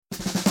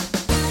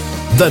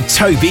The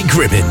Toby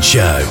Gribbin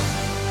Show.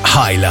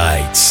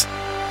 Highlights.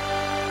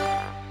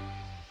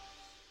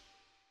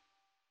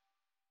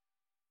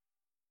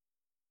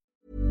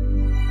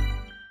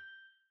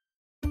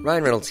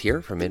 Ryan Reynolds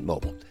here from Mint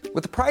Mobile.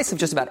 With the price of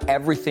just about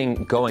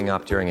everything going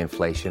up during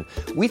inflation,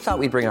 we thought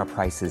we'd bring our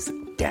prices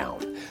down.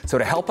 So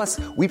to help us,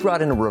 we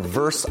brought in a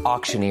reverse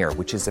auctioneer,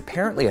 which is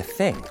apparently a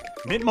thing.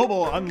 Mint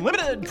Mobile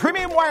Unlimited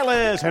Premium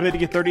Wireless. How to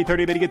get 30,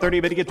 30, bit to get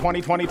 30, bit to get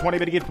 20, 20, 20,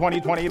 bit to get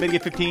 20, 20, bit to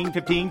get 15,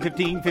 15,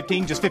 15,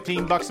 15, just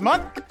 $15 a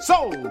month?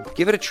 Sold!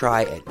 Give it a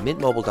try at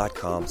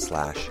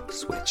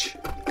mintmobile.com/switch.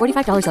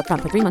 $45 up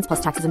front for 3 months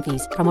plus taxes and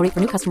fees. Promo rate for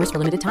new customers for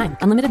limited time.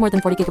 Unlimited more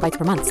than 40 gigabytes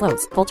per month.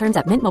 Slows full terms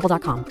at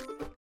mintmobile.com.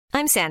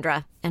 I'm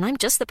Sandra, and I'm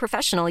just the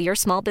professional your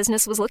small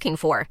business was looking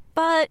for.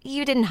 But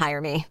you didn't hire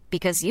me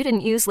because you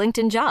didn't use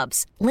LinkedIn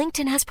Jobs.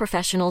 LinkedIn has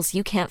professionals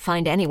you can't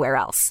find anywhere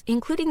else,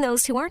 including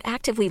those who aren't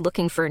actively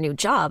looking for a new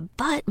job,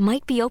 but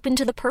might be open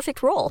to the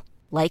perfect role,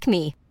 like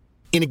me.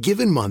 In a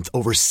given month,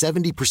 over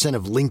 70%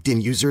 of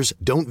LinkedIn users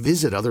don't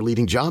visit other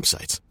leading job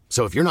sites.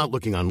 So if you're not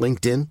looking on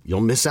LinkedIn,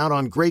 you'll miss out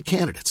on great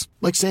candidates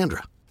like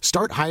Sandra.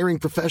 Start hiring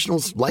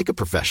professionals like a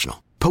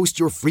professional. Post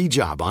your free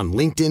job on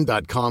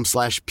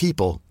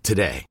linkedin.com/people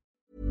today.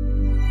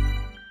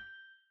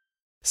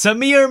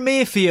 Samir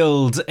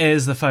Mayfield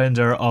is the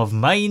founder of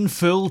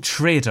Mindful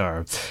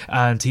Trader,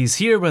 and he's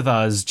here with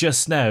us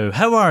just now.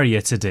 How are you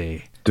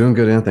today? Doing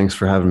good, Ian. Thanks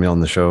for having me on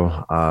the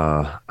show.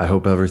 I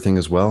hope everything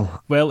is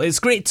well. Well,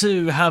 it's great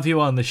to have you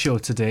on the show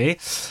today.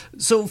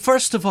 So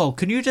first of all,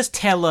 can you just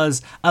tell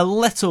us a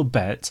little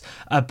bit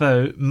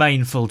about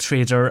Mindful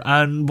Trader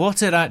and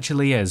what it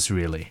actually is,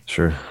 really?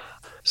 Sure.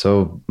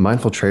 So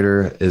Mindful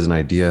Trader is an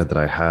idea that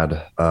I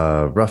had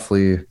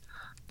roughly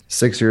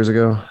 6 years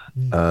ago,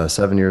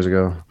 7 years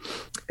ago.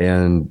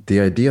 And the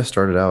idea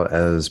started out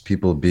as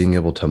people being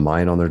able to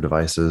mine on their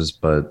devices.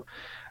 But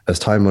as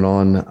time went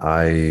on,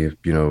 I,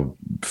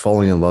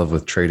 falling in love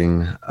with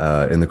trading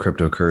in the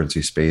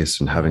cryptocurrency space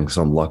and having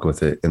some luck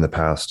with it in the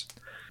past,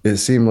 it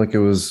seemed like it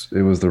was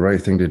the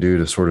right thing to do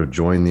to sort of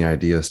join the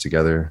ideas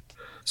together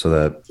so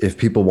that if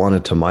people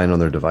wanted to mine on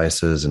their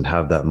devices and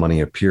have that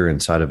money appear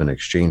inside of an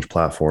exchange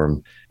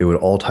platform, it would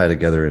all tie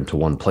together into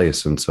one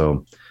place. And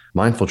so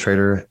Mindful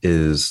Trader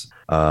is,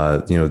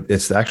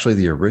 it's actually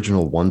the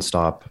original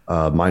one-stop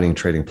mining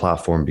trading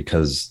platform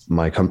because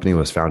my company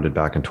was founded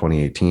back in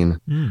 2018.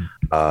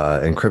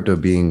 And crypto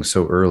being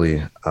so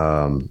early,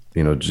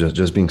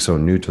 just being so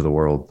new to the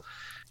world,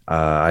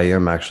 I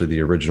am actually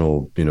the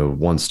original,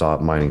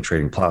 one-stop mining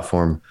trading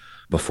platform.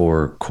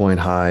 Before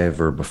CoinHive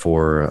or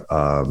before,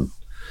 a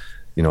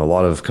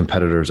lot of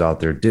competitors out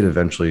there did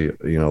eventually,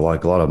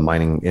 like a lot of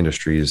mining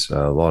industries,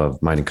 a lot of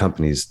mining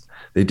companies,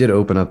 they did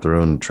open up their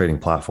own trading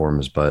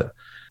platforms, but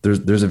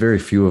there's a very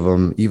few of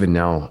them even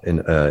now in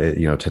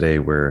today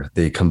where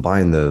they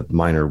combine the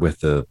miner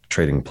with the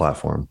trading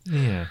platform.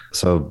 Yeah.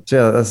 So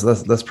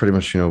that's pretty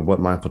much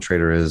what Mindful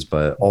Trader is.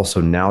 But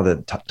also now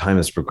that time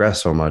has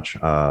progressed so much,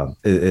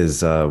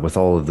 with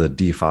all of the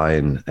DeFi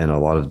and a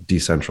lot of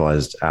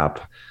decentralized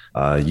app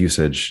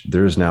usage,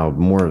 there's now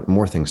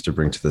more things to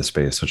bring to the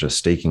space, such as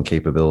staking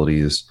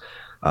capabilities.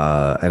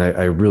 And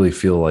I really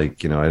feel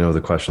like, I know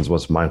the question is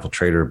what's Mindful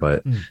Trader,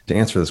 but to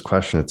answer this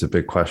question, it's a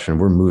big question.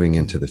 We're moving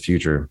into the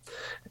future,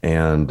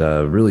 and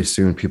really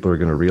soon people are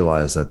going to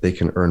realize that they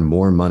can earn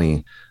more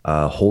money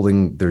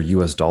holding their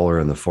US dollar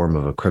in the form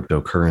of a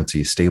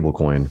cryptocurrency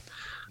stablecoin.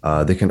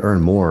 They can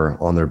earn more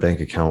on their bank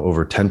account,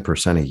 over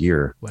 10% a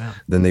year. Wow.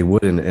 Than they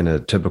would in a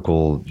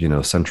typical,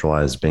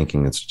 centralized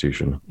banking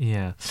institution.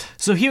 Yeah.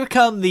 So here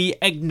come the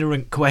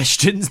ignorant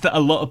questions that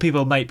a lot of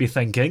people might be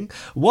thinking.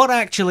 What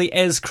actually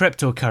is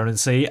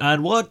cryptocurrency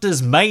and what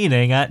does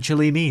mining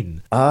actually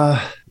mean?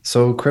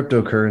 So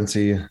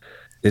cryptocurrency,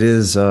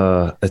 it's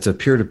a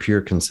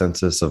peer-to-peer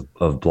consensus of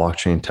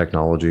blockchain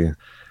technology.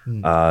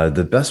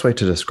 The best way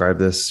to describe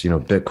this,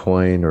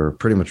 Bitcoin or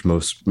pretty much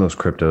most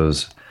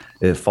cryptos,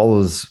 it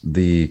follows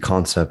the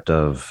concept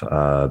of,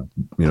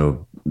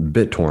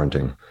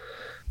 BitTorrenting.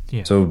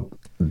 Yeah. So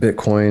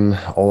Bitcoin,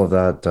 all of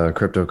that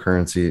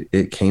cryptocurrency,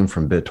 it came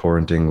from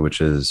BitTorrenting, which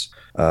is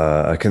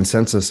a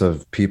consensus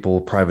of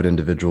people, private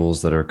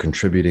individuals that are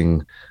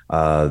contributing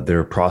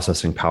their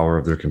processing power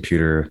of their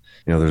computer.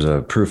 There's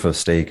a proof of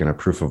stake and a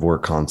proof of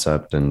work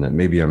concept, and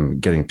maybe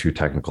I'm getting too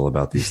technical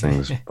about these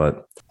things,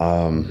 but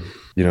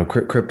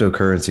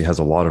cryptocurrency has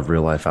a lot of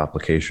real life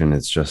application.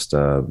 It's just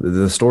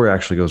the story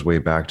actually goes way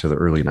back to the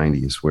early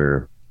 90s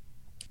where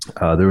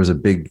there was a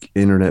big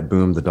internet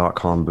boom, the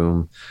 .com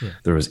boom. Yeah.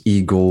 There was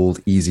e-gold,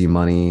 easy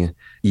money,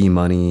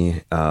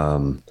 e-money,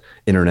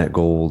 internet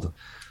gold.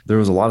 There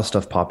was a lot of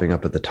stuff popping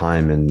up at the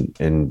time,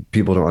 and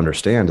people don't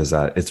understand is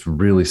that it's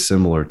really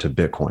similar to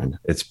Bitcoin.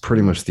 It's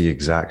pretty much the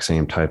exact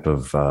same type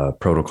of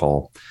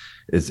protocol.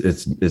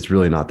 It's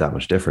really not that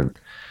much different.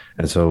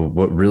 And so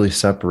what really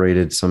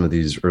separated some of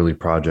these early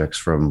projects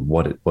from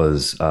what it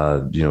was,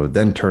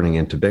 then turning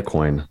into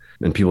Bitcoin,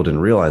 and people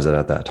didn't realize it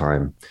at that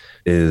time,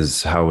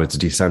 is how it's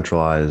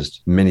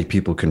decentralized. Many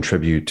people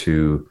contribute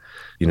to,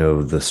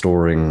 the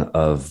storing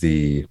of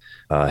the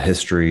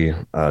history,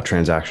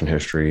 transaction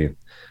history.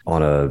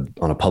 on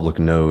a public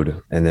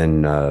node, and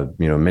then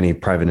many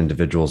private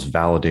individuals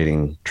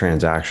validating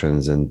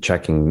transactions and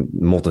checking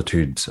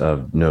multitudes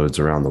of nodes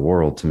around the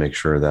world to make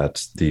sure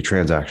that the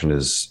transaction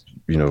is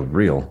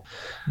real.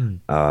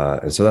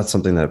 And so that's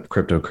something that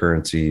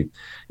cryptocurrency,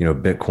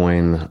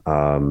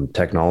 Bitcoin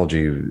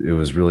technology, it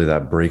was really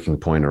that breaking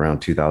point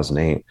around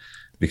 2008,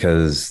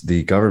 because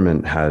the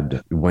government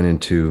had went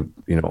into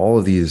all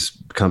of these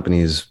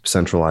companies'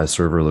 centralized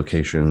server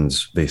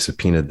locations. They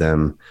subpoenaed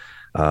them.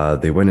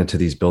 They went into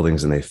these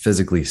buildings and they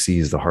physically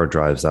seized the hard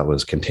drives that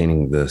was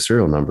containing the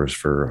serial numbers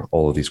for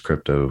all of these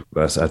crypto.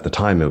 At the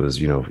time, it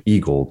was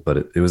e-gold,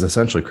 but it was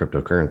essentially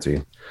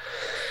cryptocurrency.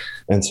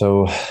 And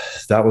so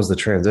that was the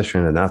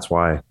transition. And that's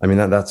why,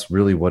 that's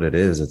really what it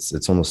is.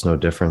 It's almost no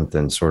different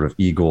than sort of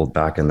e-gold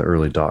back in the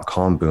early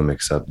 .com boom,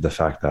 except the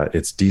fact that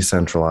it's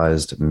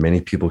decentralized.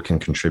 Many people can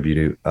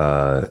contribute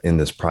in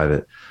this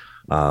private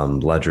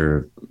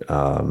ledger.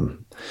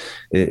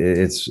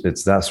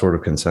 It's that sort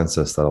of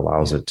consensus that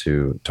allows it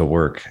to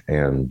work.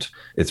 And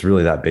it's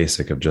really that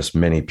basic of just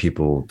many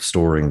people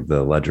storing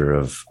the ledger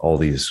of all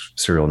these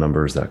serial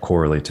numbers that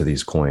correlate to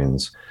these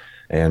coins.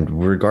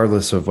 And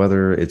regardless of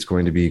whether it's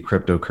going to be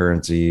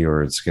cryptocurrency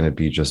or it's going to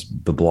be just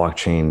the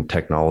blockchain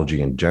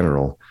technology in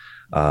general,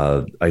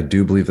 I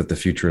do believe that the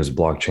future is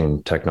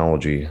blockchain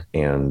technology.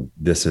 And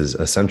this is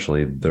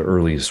essentially the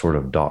early sort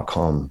of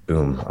 .com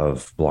boom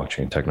of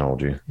blockchain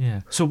technology.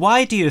 Yeah. So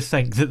why do you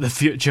think that the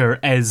future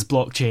is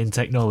blockchain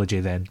technology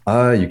then?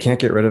 You can't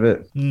get rid of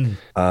it.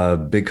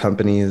 Big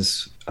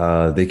companies,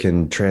 they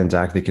can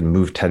transact, they can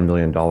move $10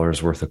 million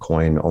worth of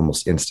coin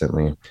almost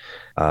instantly.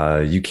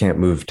 You can't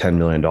move $10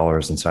 million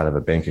inside of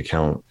a bank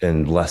account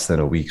in less than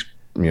a week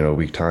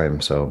time.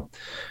 So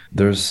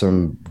there's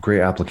some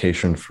great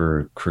application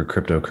for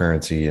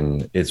cryptocurrency,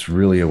 and it's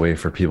really a way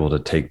for people to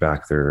take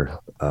back their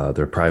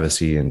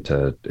privacy and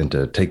to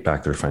take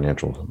back their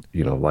financial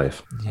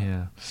life.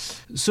 Yeah.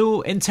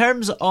 So in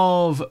terms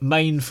of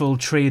Mindful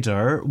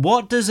Trader,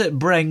 what does it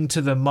bring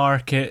to the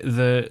market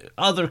that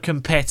other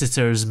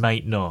competitors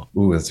might not?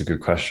 Ooh, that's a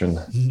good question.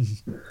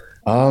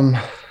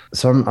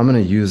 So I'm going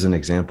to use an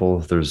example.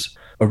 There's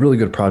a really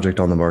good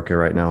project on the market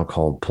right now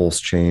called Pulse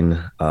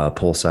Chain,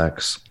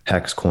 PulseX,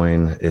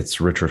 Hexcoin.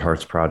 It's Richard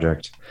Hart's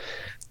project.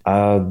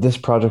 This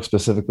project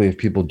specifically, if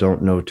people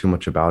don't know too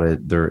much about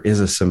it, there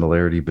is a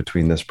similarity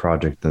between this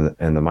project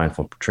and the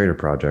Mindful Trader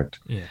project.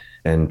 Yeah.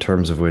 In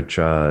terms of which,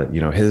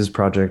 his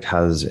project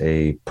has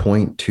a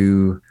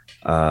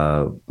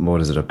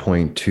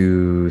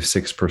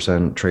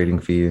 0.26% trading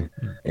fee,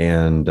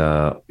 and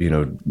a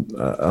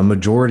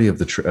majority of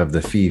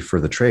the fee for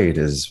the trade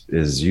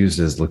is used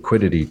as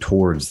liquidity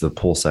towards the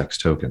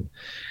PulseX token.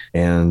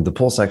 And the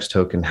PulseX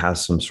token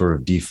has some sort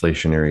of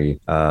deflationary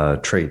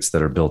traits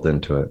that are built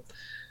into it.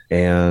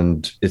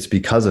 And it's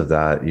because of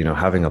that,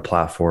 having a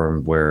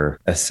platform where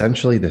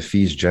essentially the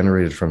fees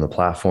generated from the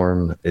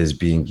platform is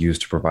being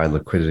used to provide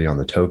liquidity on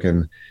the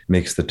token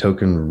makes the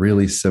token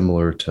really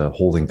similar to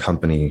holding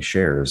company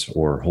shares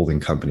or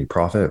holding company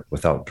profit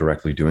without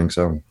directly doing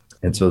so.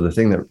 And so the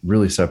thing that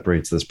really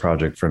separates this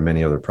project from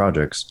many other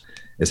projects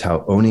is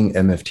how owning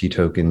MFT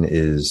token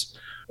is,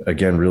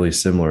 again, really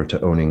similar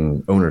to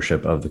owning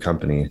ownership of the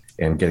company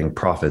and getting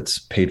profits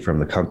paid from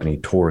the company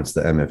towards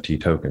the MFT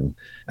token.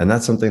 And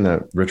that's something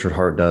that Richard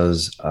Hart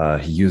does.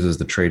 He uses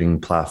the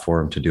trading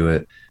platform to do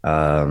it.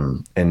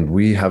 And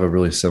we have a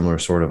really similar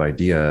sort of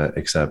idea,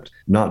 except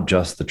not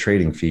just the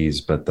trading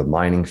fees, but the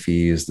mining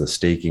fees, the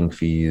staking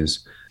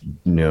fees,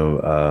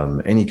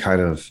 any kind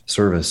of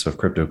service of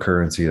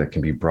cryptocurrency that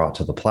can be brought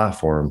to the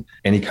platform,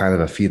 any kind of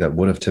a fee that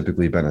would have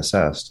typically been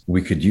assessed,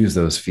 we could use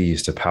those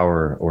fees to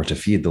power or to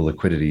feed the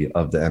liquidity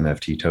of the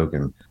MFT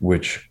token,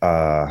 which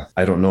I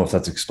don't know if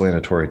that's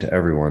explanatory to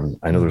everyone.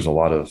 I know there's a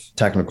lot of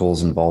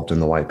technicals involved in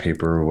the white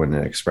paper when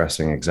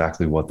expressing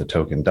exactly what the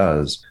token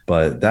does,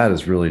 but that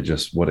is really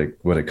just what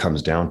it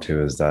comes down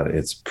to, is that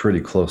it's pretty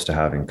close to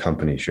having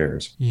company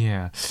shares.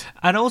 Yeah.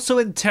 And also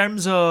in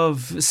terms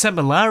of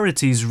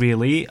similarities,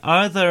 really,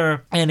 are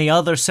there any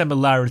other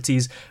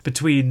similarities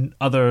between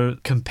other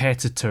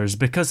competitors?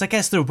 Because I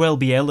guess there will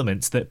be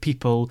elements that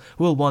people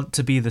will want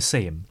to be the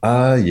same.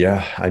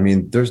 Yeah.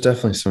 There's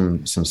definitely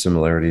some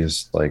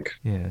similarities,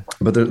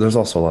 but there's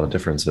also a lot of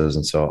differences.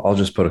 And so I'll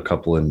just put a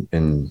couple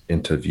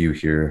into view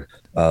here.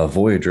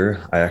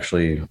 Voyager, I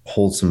actually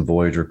hold some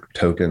Voyager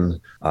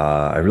token.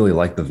 I really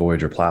like the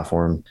Voyager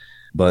platform.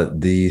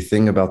 But the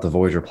thing about the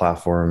Voyager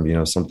platform,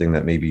 something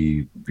that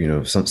maybe,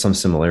 some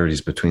similarities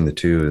between the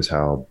two is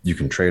how you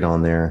can trade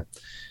on there.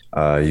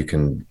 You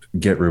can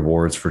get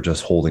rewards for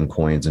just holding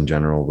coins in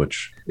general,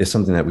 which is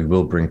something that we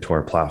will bring to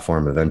our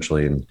platform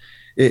eventually. And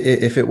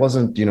if it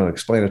wasn't,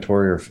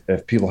 explanatory, or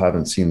if people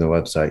haven't seen the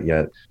website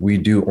yet, we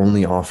do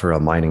only offer a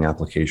mining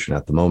application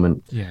at the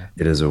moment. Yeah.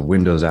 It is a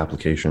Windows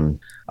application.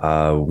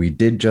 We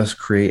did just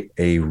create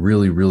a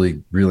really,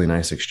 really, really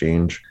nice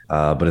exchange,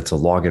 but it's a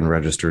login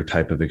register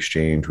type of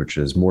exchange, which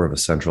is more of a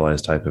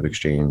centralized type of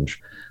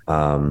exchange.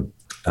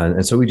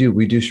 And so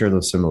we do share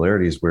those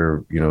similarities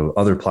where,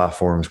 other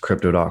platforms,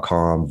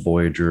 crypto.com,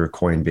 Voyager,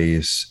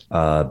 Coinbase,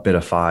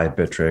 Bitify,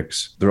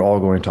 Bittrex, they're all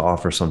going to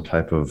offer some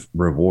type of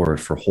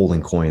reward for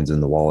holding coins in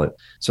the wallet.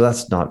 So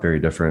that's not very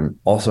different.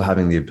 Also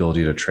having the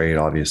ability to trade,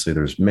 obviously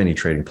there's many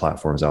trading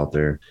platforms out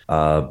there,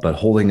 but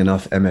holding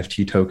enough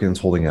MFT tokens,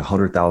 holding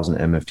 100,000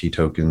 MFT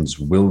tokens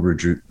will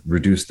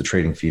reduce the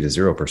trading fee to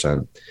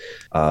 0%.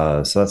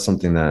 So that's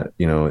something that,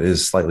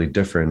 is slightly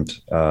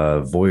different.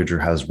 Voyager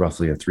has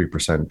roughly a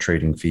 3%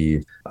 trading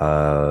fee.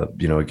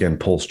 Again,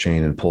 Pulse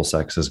Chain and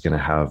PulseX is going to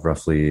have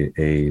roughly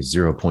a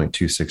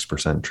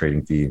 0.26%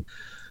 trading fee.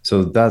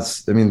 So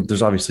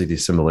there's obviously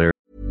these similarities.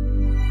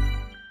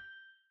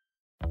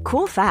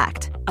 Cool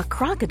fact, a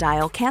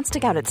crocodile can't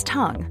stick out its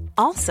tongue.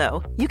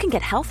 Also, you can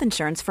get health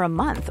insurance for a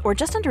month or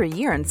just under a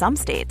year in some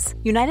states.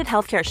 United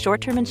Healthcare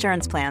short-term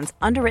insurance plans,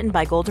 underwritten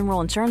by Golden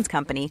Rule Insurance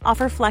Company,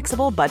 offer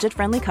flexible,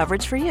 budget-friendly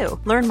coverage for you.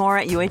 Learn more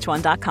at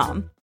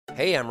uh1.com.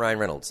 Hey, I'm Ryan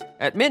Reynolds.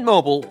 At Mint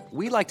Mobile,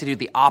 we like to do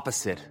the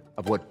opposite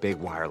of what Big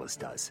Wireless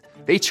does.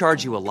 They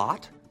charge you a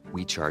lot,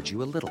 we charge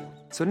you a little.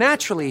 So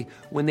naturally,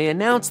 when they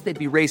announced they'd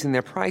be raising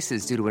their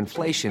prices due to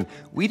inflation,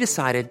 we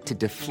decided to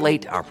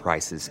deflate our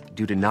prices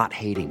due to not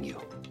hating you.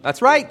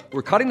 That's right.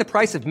 We're cutting the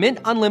price of Mint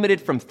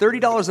Unlimited from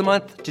 $30 a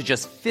month to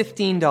just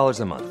 $15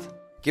 a month.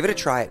 Give it a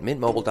try at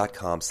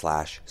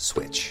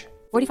mintmobile.com/switch.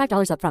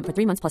 $45 up front for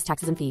 3 months plus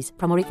taxes and fees.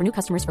 Promo rate for new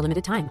customers for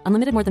limited time.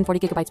 Unlimited more than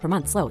 40 gigabytes per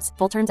month. Slows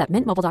full terms at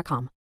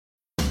mintmobile.com.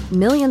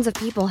 Millions of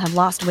people have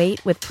lost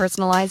weight with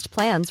personalized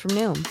plans from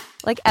Noom.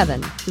 Like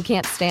Evan, who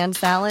can't stand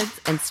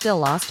salads and still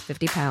lost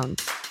 50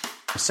 pounds.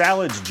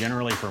 Salads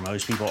generally for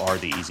most people are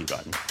the easy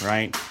button,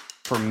 right?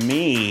 For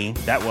me,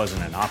 that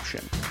wasn't an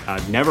option.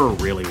 I never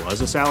really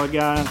was a salad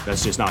guy.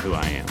 That's just not who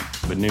I am.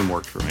 But Noom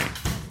worked for me.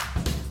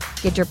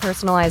 Get your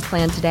personalized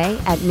plan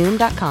today at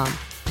Noom.com.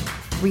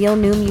 Real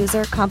Noom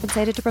user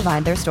compensated to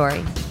provide their story.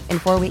 In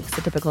 4 weeks,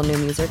 the typical Noom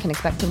user can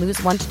expect to lose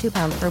 1 to 2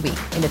 pounds per week.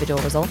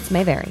 Individual results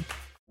may vary.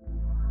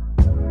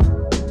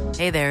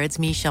 Hey there, it's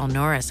Michelle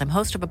Norris. I'm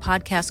host of a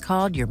podcast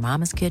called Your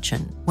Mama's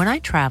Kitchen. When I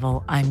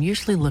travel, I'm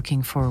usually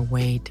looking for a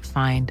way to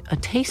find a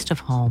taste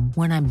of home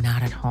when I'm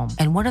not at home.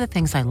 And one of the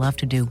things I love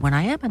to do when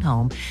I am at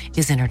home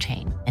is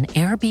entertain. And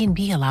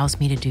Airbnb allows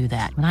me to do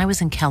that. When I was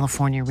in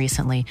California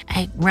recently,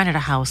 I rented a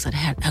house that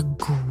had a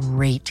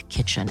great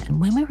kitchen. And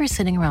when we were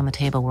sitting around the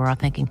table, we're all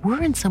thinking,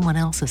 we're in someone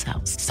else's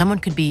house. Someone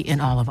could be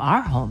in all of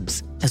our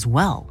homes as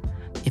well.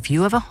 If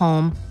you have a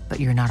home, but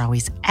you're not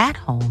always at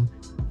home,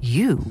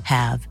 you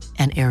have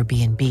an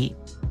Airbnb.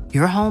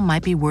 Your home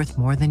might be worth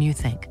more than you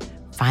think.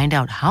 Find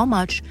out how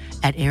much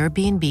at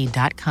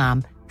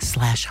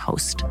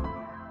airbnb.com/host.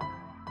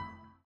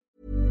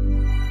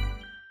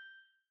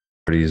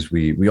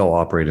 We all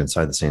operate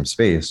inside the same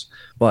space,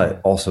 but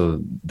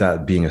also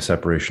that being a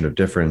separation of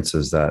difference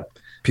is that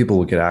people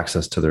will get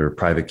access to their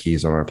private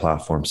keys on our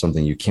platform,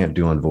 something you can't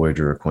do on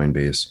Voyager or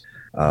Coinbase.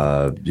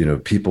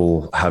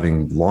 People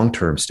having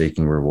long-term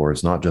staking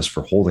rewards, not just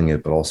for holding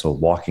it, but also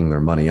locking their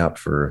money up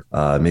for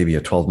maybe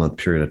a 12-month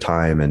period of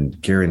time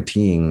and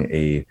guaranteeing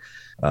a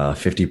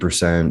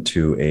 50%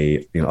 to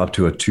up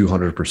to a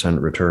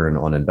 200% return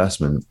on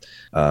investment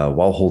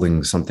while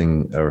holding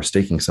something or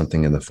staking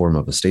something in the form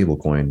of a stable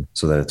coin,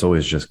 so that it's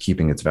always just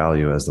keeping its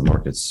value as the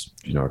markets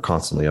are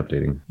constantly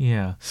updating.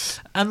 Yeah.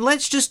 And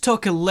let's just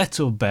talk a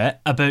little bit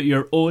about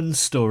your own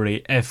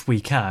story, if we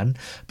can,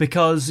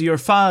 because your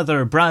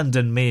father,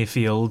 Brandon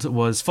Mayfield,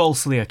 was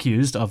falsely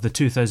accused of the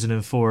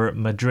 2004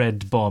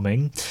 Madrid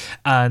bombing,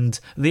 and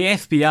the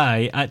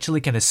FBI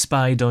actually kind of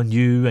spied on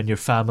you and your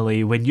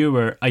family when you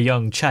were a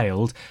young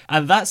child,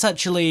 and that's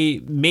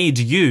actually made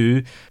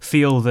you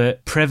feel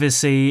that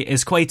privacy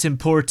is quite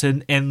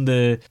important in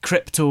the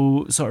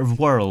crypto sort of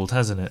world,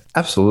 hasn't it?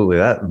 Absolutely.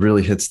 That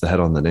really hits the head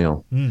on the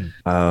nail.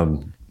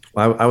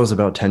 I was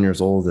about 10 years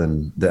old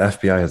and the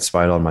FBI had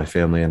spied on my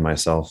family and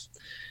myself.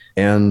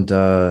 And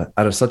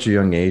at such a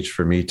young age,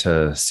 for me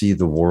to see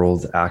the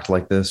world act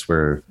like this,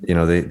 where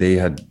they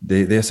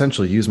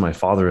essentially used my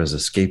father as a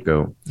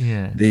scapegoat.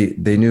 Yeah,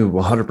 they knew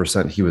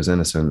 100% he was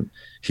innocent.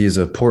 He's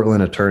a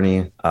Portland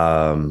attorney.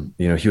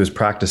 He was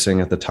practicing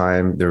at the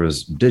time. There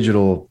was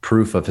digital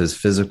proof of his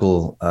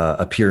physical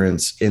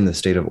appearance in the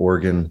state of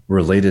Oregon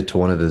related to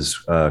one of his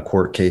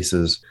court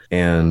cases.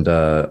 And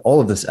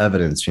all of this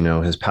evidence,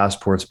 his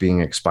passport's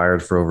being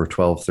expired for over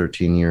 12,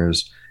 13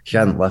 years. He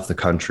hadn't left the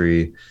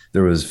country.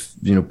 There was,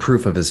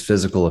 proof of his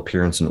physical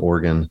appearance in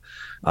Oregon.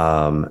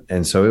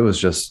 And so it was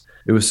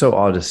so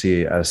odd to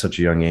see at such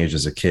a young age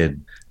as a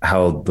kid,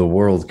 how the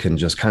world can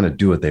just kind of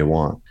do what they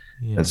want.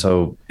 Yeah. And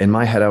so in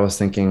my head, I was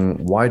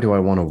thinking, why do I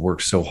want to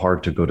work so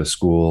hard to go to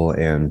school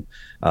and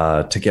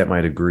to get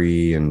my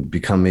degree and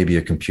become maybe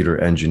a computer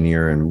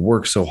engineer and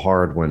work so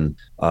hard when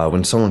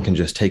someone can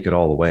just take it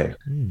all away?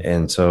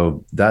 And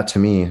so that to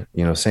me,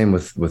 same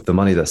with the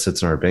money that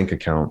sits in our bank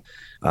account.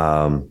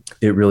 I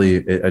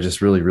just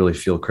really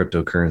feel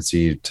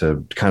cryptocurrency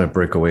to kind of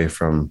break away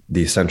from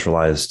the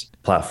centralized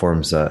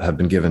platforms that have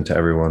been given to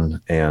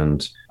everyone.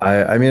 And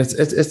I mean,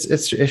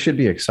 it should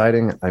be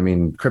exciting. I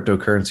mean,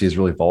 cryptocurrency is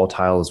really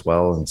volatile as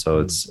well. And so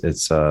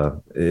it's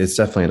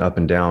definitely an up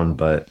and down,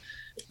 but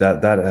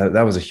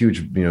that was a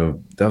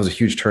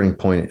huge turning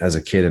point as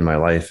a kid in my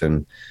life.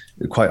 And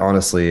quite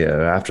honestly,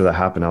 after that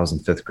happened, I was in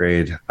 5th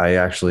grade. I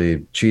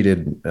actually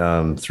cheated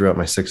throughout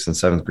my 6th and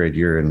 7th grade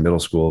year in middle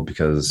school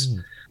because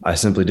I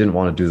simply didn't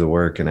want to do the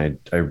work. And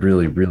I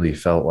really, really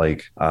felt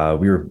like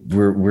we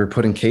were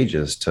put in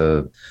cages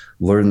to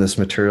learn this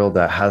material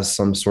that has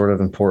some sort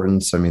of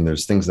importance. I mean,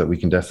 there's things that we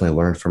can definitely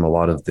learn from a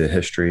lot of the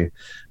history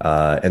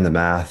and the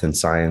math and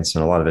science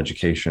and a lot of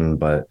education,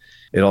 but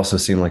it also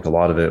seemed like a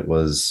lot of it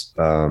was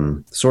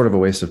sort of a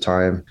waste of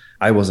time.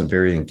 I wasn't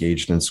very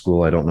engaged in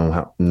school. I don't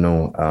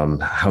know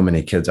how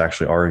many kids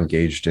actually are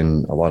engaged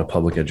in a lot of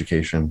public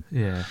education.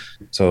 Yeah.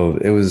 So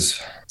it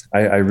was.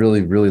 I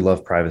really, really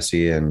love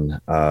privacy, and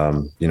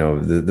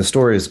the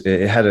story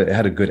it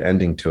had a good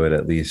ending to it,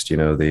 at least.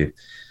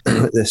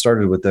 It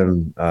started with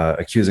them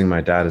accusing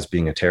my dad as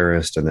being a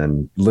terrorist, and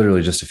then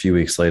literally just a few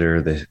weeks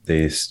later,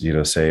 they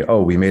say,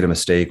 "Oh, we made a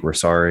mistake. We're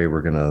sorry.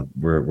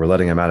 We're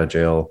letting him out of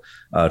jail.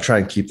 Try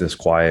and keep this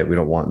quiet. We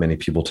don't want many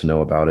people to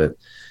know about it."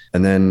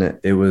 And then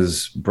it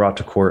was brought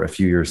to court a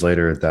few years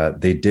later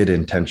that they did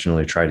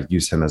intentionally try to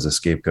use him as a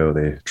scapegoat.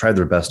 They tried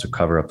their best to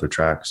cover up their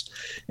tracks.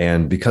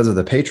 And because of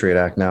the Patriot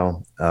Act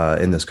now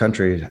in this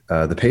country,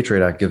 the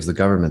Patriot Act gives the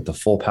government the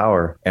full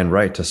power and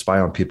right to spy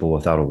on people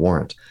without a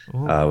warrant,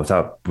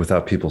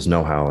 without people's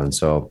know-how. And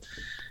so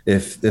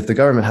if the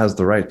government has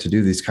the right to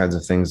do these kinds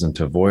of things and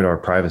to void our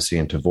privacy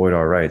and to void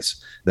our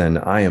rights, then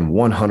I am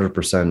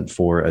 100%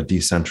 for a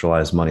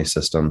decentralized money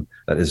system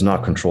that is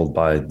not controlled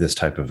by this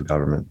type of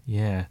government.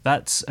 Yeah,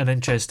 that's an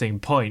interesting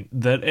point,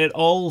 that it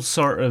all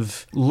sort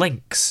of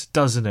links,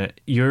 doesn't it?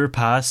 Your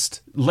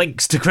past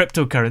links to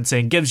cryptocurrency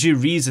and gives you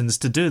reasons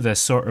to do this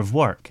sort of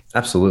work.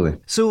 Absolutely.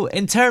 So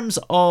in terms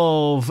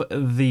of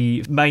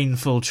the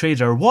Mindful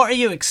Trader, what are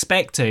you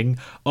expecting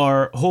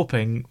or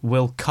hoping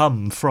will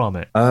come from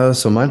it?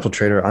 So Mindful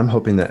Trader, I'm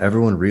hoping that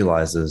everyone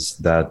realizes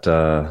that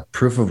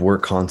proof of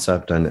work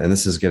concept, and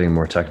this is getting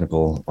more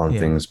technical on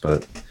things,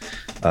 but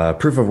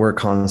proof of work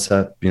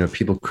concept,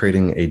 people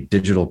creating a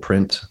digital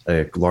print,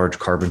 a large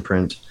carbon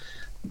print.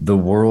 The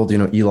world,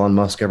 Elon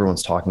Musk,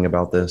 everyone's talking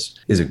about this.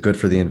 Is it good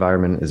for the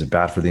environment? Is it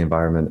bad for the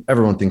environment?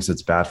 Everyone thinks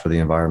it's bad for the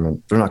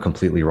environment. They're not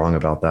completely wrong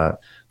about that.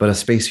 But a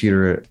space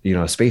heater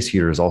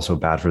is also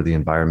bad for the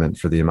environment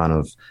for the amount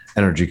of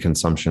energy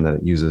consumption that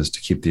it uses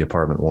to keep the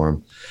apartment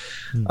warm.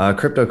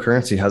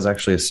 Cryptocurrency has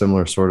actually a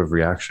similar sort of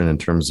reaction in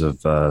terms of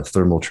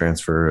thermal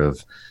transfer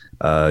of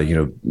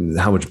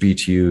how much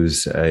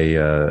BTUs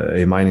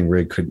a mining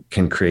rig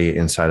can create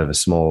inside of a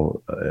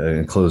small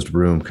enclosed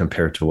room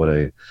compared to what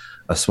a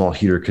small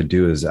heater could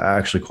do is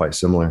actually quite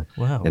similar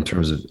in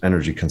terms of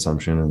energy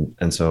consumption.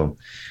 And so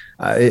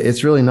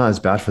it's really not as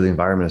bad for the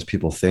environment as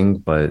people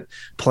think, but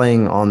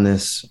playing on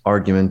this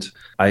argument,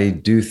 I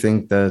do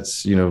think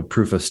that's,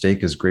 proof of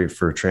stake is great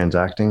for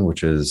transacting,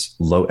 which is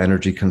low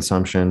energy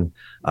consumption.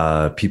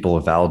 People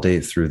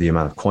validate through the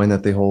amount of coin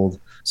that they hold.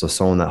 So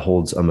someone that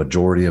holds a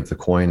majority of the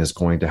coin is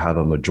going to have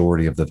a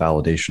majority of the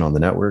validation on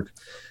the network.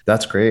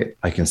 That's great.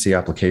 I can see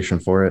application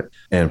for it.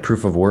 And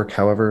proof of work,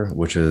 however,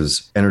 which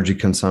is energy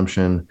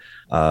consumption,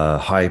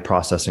 high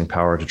processing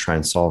power to try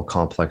and solve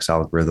complex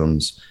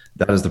algorithms.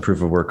 That is the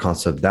proof of work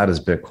concept. That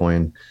is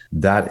Bitcoin.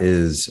 That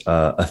is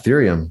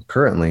Ethereum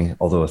currently,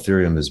 although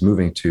Ethereum is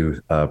moving to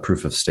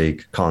proof of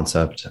stake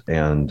concept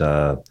and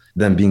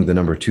them being the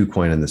number 2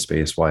 coin in the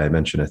space, why I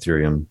mentioned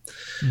Ethereum.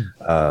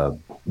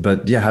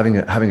 But yeah,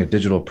 having a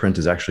digital print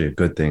is actually a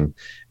good thing.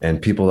 And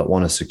people that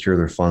want to secure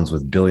their funds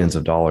with billions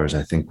of dollars,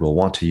 I think, will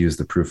want to use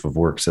the proof of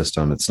work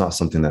system. It's not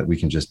something that we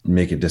can just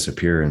make it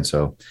disappear. And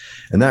so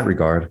in that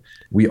regard,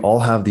 we all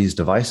have these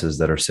devices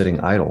that are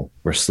sitting idle.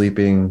 We're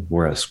sleeping,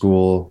 we're at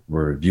school,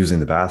 we're using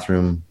the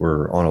bathroom,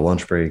 we're on a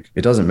lunch break.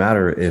 It doesn't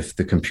matter if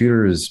the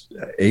computer is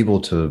able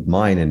to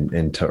mine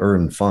and to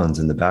earn funds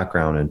in the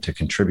background and to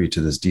contribute to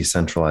this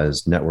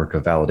decentralized network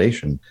of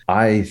validation.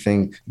 I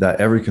think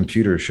that every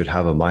computer should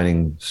have a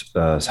mining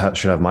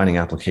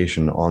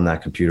application on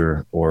that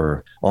computer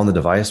or on the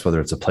device, whether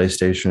it's a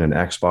PlayStation, an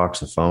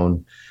Xbox, a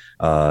phone.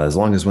 As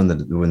long as when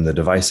the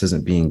device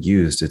isn't being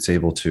used, it's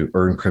able to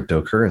earn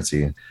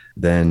cryptocurrency,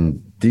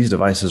 then these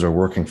devices are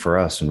working for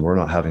us and we're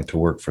not having to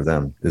work for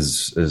them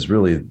is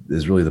really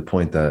the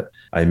point that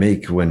I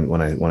make when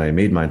I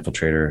made Mindful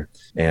Trader.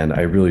 And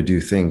I really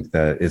do think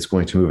that it's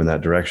going to move in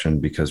that direction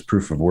because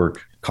proof of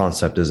work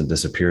concept isn't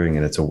disappearing,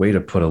 and it's a way to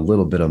put a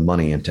little bit of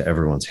money into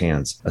everyone's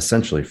hands,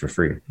 essentially for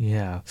free.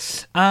 Yeah.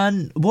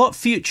 And what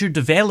future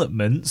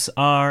developments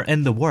are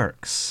in the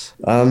works?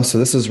 So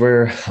this is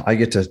where I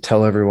get to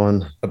tell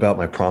everyone about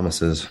my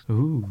promises.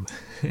 Ooh.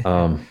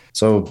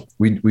 So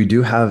we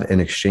do have an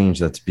exchange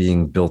that's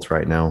being built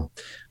right now.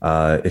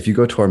 If you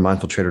go to our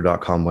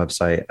mindfultrader.com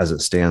website, as it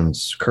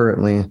stands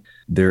currently,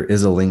 there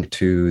is a link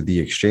to the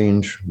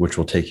exchange, which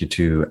will take you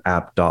to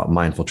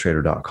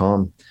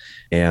app.mindfultrader.com.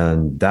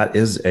 And that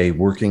is a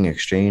working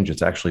exchange.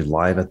 It's actually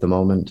live at the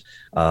moment,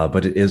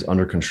 but it is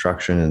under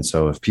construction. And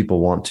so if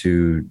people want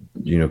to,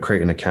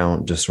 create an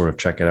account, just sort of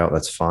check it out,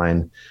 that's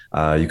fine.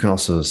 You can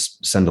also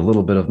send a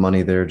little bit of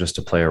money there just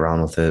to play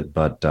around with it.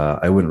 But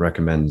I wouldn't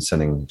recommend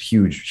sending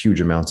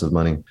huge amounts of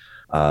money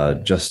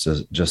just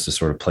to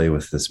sort of play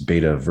with this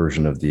beta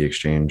version of the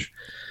exchange.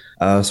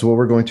 So what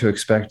we're going to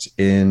expect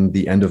in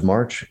the end of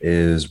March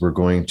is we're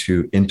going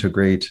to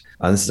integrate.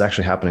 This is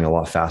actually happening a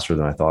lot faster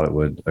than I thought it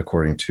would,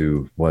 according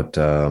to what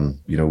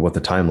what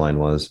the timeline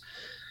was.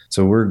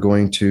 So we're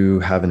going to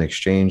have an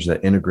exchange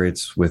that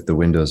integrates with the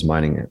Windows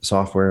mining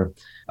software.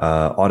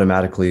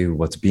 Automatically,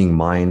 what's being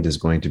mined is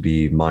going to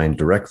be mined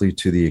directly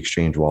to the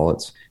exchange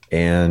wallets.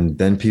 And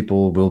then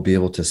people will be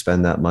able to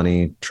spend that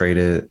money, trade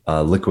it,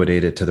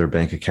 liquidate it to their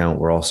bank account.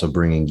 We're also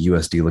bringing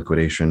USD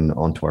liquidation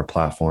onto our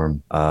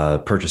platform,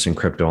 purchasing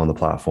crypto on the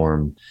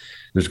platform.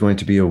 There's going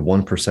to be a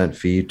 1%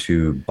 fee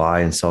to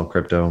buy and sell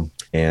crypto.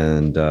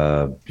 And,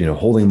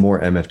 holding more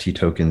MFT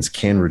tokens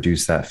can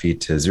reduce that fee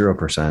to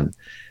 0%.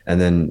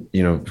 And then,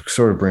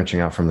 sort of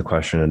branching out from the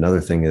question, another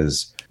thing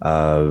is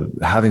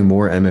having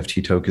more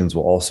MFT tokens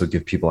will also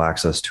give people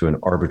access to an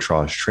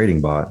arbitrage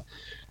trading bot.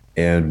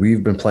 And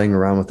we've been playing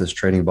around with this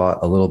trading bot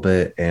a little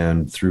bit,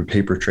 and through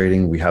paper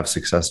trading, we have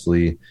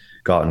successfully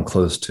gotten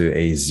close to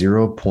a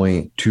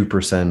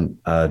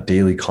 0.2%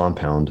 daily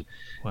compound.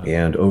 Wow.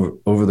 And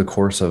over the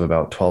course of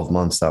about 12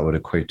 months, that would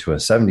equate to a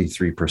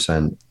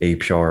 73%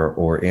 APR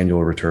or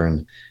annual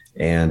return.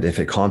 And if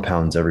it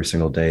compounds every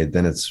single day,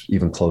 then it's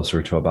even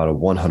closer to about a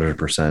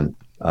 100%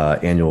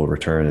 annual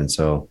return. And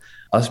so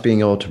us being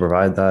able to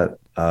provide that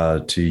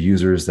to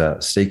users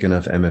that stake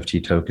enough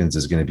MFT tokens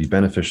is going to be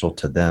beneficial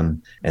to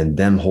them, and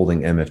them holding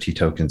MFT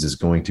tokens is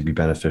going to be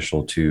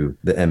beneficial to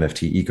the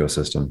MFT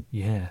ecosystem.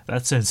 Yeah,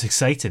 that sounds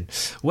exciting.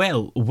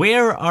 Well,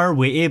 where are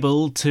we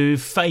able to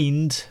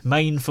find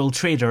Mindful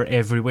Trader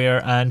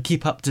everywhere and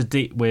keep up to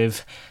date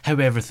with how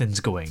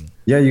everything's going?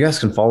 Yeah, you guys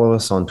can follow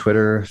us on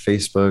Twitter,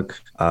 Facebook.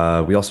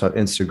 We also have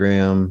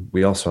Instagram.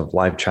 We also have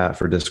live chat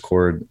for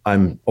Discord.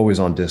 I'm always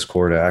on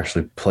Discord. I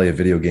actually play a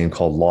video game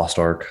called Lost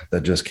Ark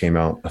that just came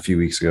out a few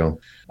weeks ago.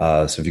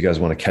 So if you guys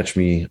want to catch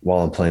me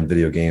while I'm playing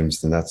video games,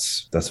 then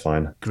that's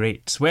fine.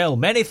 Great. Well,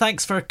 many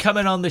thanks for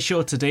coming on the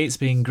show today. It's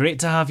been great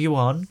to have you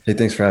on. Hey,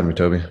 thanks for having me,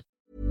 Toby.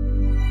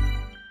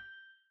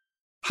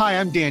 Hi,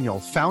 I'm Daniel,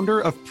 founder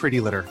of Pretty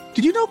Litter.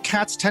 Did you know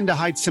cats tend to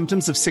hide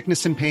symptoms of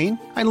sickness and pain?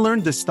 I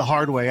learned this the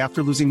hard way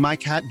after losing my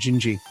cat,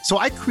 Gingy. So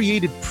I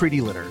created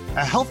Pretty Litter,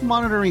 a health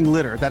monitoring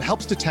litter that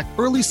helps detect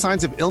early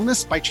signs of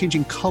illness by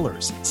changing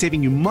colors,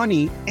 saving you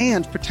money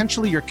and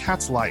potentially your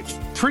cat's life.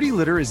 Pretty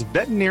Litter is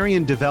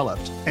veterinarian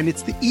developed, and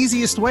it's the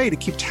easiest way to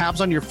keep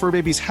tabs on your fur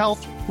baby's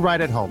health right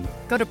at home.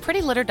 Go to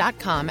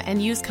prettylitter.com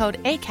and use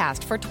code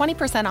ACAST for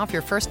 20% off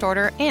your first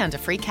order and a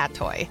free cat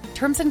toy.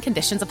 Terms and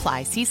conditions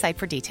apply. See site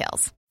for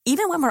details.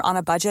 Even when we're on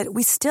a budget,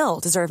 we still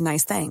deserve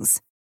nice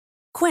things.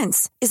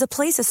 Quince is a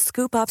place to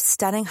scoop up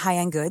stunning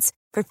high-end goods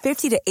for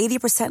 50 to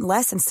 80%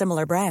 less than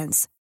similar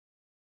brands.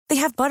 They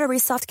have buttery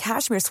soft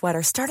cashmere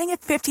sweaters starting at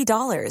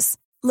 $50,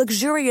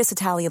 luxurious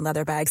Italian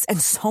leather bags,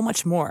 and so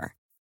much more.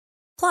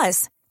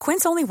 Plus,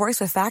 Quince only works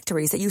with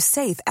factories that use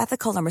safe,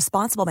 ethical, and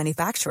responsible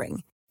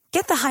manufacturing.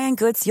 Get the high-end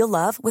goods you'll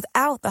love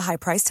without the high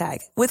price tag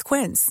with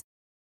Quince.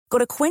 Go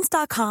to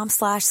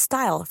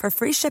quince.com/style for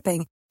free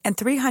shipping and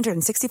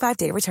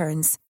 365-day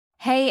returns.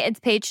 Hey,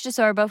 it's Paige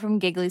DeSorbo from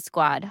Giggly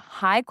Squad.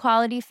 High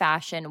quality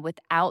fashion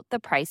without the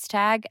price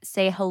tag.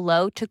 Say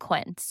hello to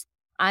Quince.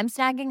 I'm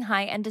snagging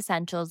high-end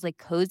essentials like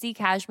cozy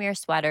cashmere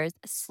sweaters,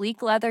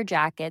 sleek leather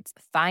jackets,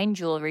 fine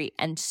jewelry,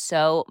 and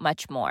so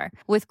much more.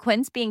 With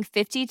Quince being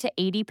 50 to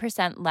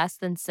 80% less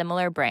than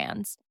similar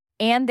brands.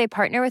 And they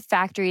partner with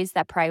factories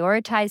that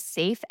prioritize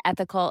safe,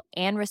 ethical,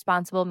 and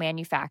responsible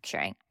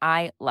manufacturing.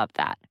 I love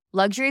that.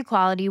 Luxury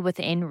quality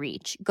within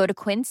reach. Go to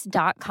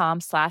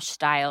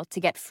quince.com/style to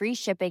get free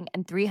shipping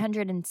and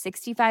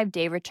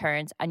 365-day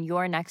returns on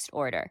your next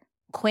order.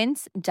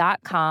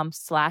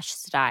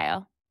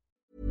 Quince.com/style.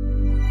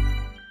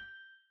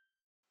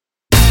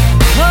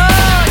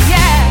 Oh,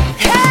 yeah.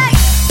 Hey!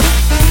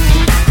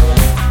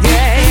 Yeah,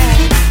 yeah.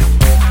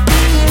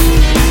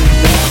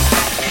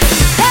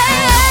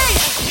 Hey!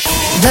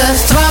 The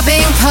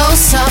throbbing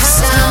pulse of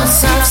sound.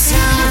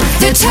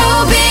 The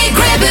Toby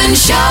Gribbon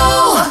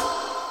Show.